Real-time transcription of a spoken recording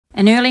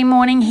An early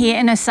morning here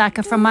in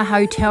Osaka from my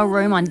hotel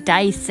room on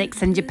day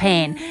 6 in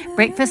Japan.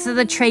 Breakfast is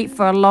a treat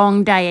for a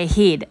long day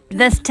ahead.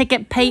 This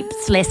ticket,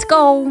 peeps, let's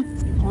go!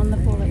 On the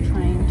bullet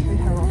train to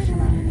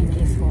Hiroshima, and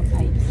guess what,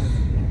 peeps?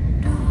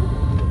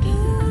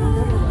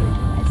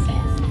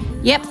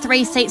 Yep,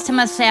 3 seats to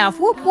myself.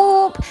 Whoop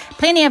whoop!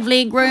 Plenty of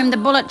leg room. The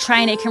bullet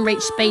train, it can reach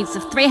speeds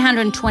of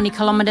 320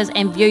 kilometres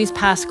and views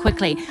pass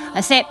quickly.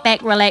 I sat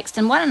back, relaxed,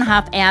 and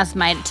 1.5 hours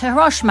made it to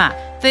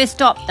Hiroshima. First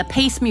stop, the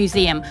Peace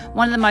Museum,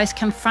 one of the most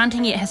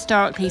confronting yet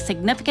historically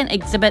significant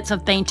exhibits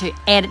I've been to.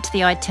 Add it to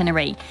the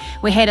itinerary.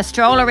 We had a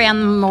stroll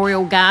around the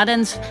Memorial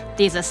Gardens.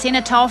 There's a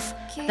cenotaph,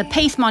 the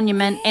Peace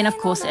Monument, and of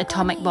course the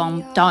Atomic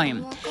Bomb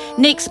Dome.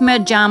 Next,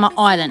 Miramar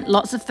Island.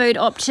 Lots of food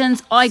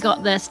options. I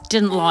got this,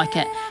 didn't like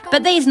it.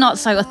 But these not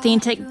so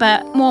authentic,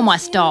 but more my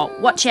style.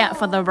 Watch out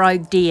for the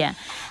rogue deer.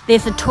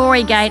 There's the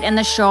Torii Gate and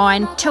the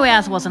shrine. 2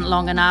 hours wasn't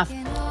long enough.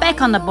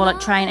 Back on the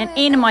bullet train and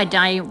ending my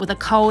day with a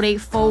coldie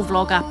full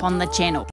vlog up on the channel.